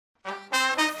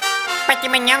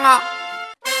맡기면 영어.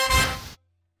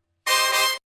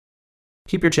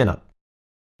 Keep your chin up.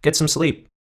 Get some sleep.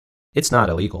 It's not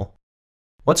illegal.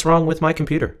 What's wrong with my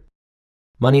computer?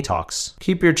 Money talks.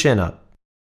 Keep your chin up.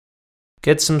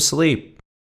 Get some sleep.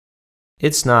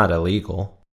 It's not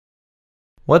illegal.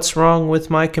 What's wrong with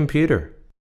my computer?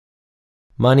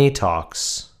 Money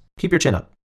talks. Keep your chin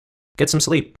up. Get some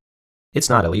sleep. It's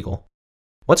not illegal.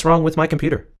 What's wrong with my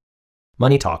computer?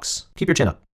 Money talks. Keep your chin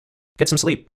up. Get some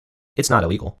sleep. It's not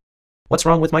illegal. What's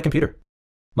wrong with my computer?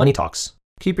 Money talks.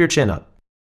 Keep your chin up.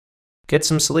 Get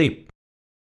some sleep.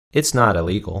 It's not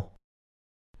illegal.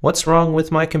 What's wrong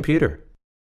with my computer?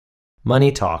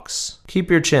 Money talks.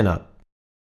 Keep your chin up.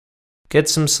 Get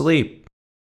some sleep.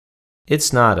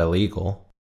 It's not illegal.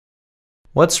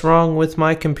 What's wrong with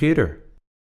my computer?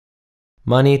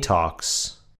 Money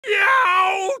talks.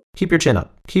 Keep your chin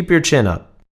up. Keep your chin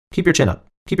up. Keep your chin up.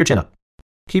 Keep your chin up.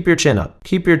 Keep your chin up.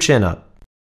 Keep your chin up.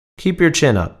 Keep your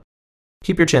chin up.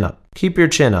 Keep your chin up. Keep your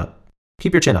chin up.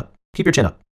 Keep your chin up. Keep your chin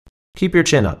up. Keep your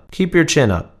chin up. Keep your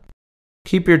chin up.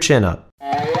 Keep your chin up.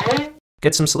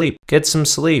 Get some sleep. Get some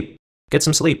sleep. Get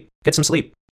some sleep. Get some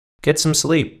sleep. Get some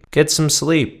sleep. Get some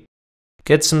sleep.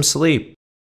 Get some sleep.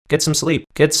 Get some sleep.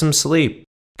 Get some sleep.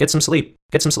 Get some sleep.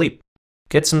 Get some sleep.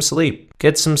 Get some sleep.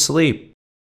 Get some sleep.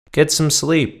 Get some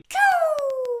sleep.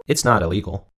 It's not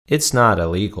illegal. It's not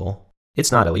illegal.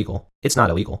 It's not illegal. It's not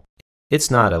illegal. It's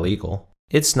not illegal.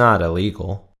 It's not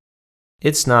illegal.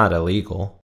 It's not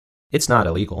illegal. It's not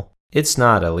illegal. It's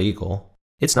not illegal.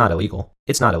 It's not illegal.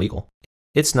 It's not illegal.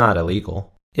 It's not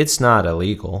illegal. It's not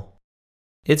illegal.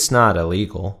 It's not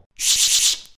illegal.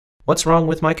 What's wrong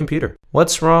with my computer?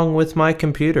 What's wrong with my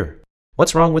computer?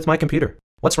 What's wrong with my computer?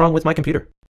 What's wrong with my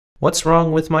computer? What's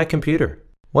wrong with my computer?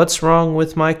 What's wrong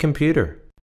with my computer?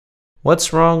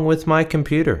 What's wrong with my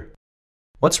computer?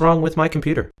 What's wrong with my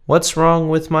computer? What's wrong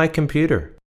with my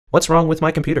computer? What's wrong with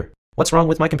my computer? What's wrong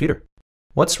with my computer?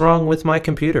 What's wrong with my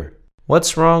computer?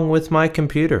 What's wrong with my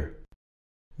computer?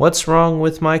 What's wrong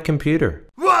with my computer?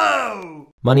 Whoa!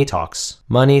 Money talks.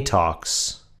 Money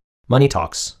talks. Money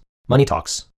talks. Money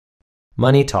talks.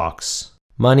 Money talks.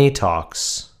 Money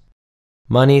talks.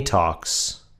 Money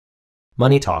talks.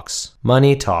 Money talks. Money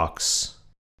talks.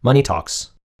 Money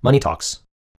talks. Money talks.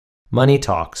 Money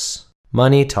talks.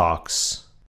 Money talks.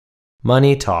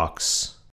 Money talks.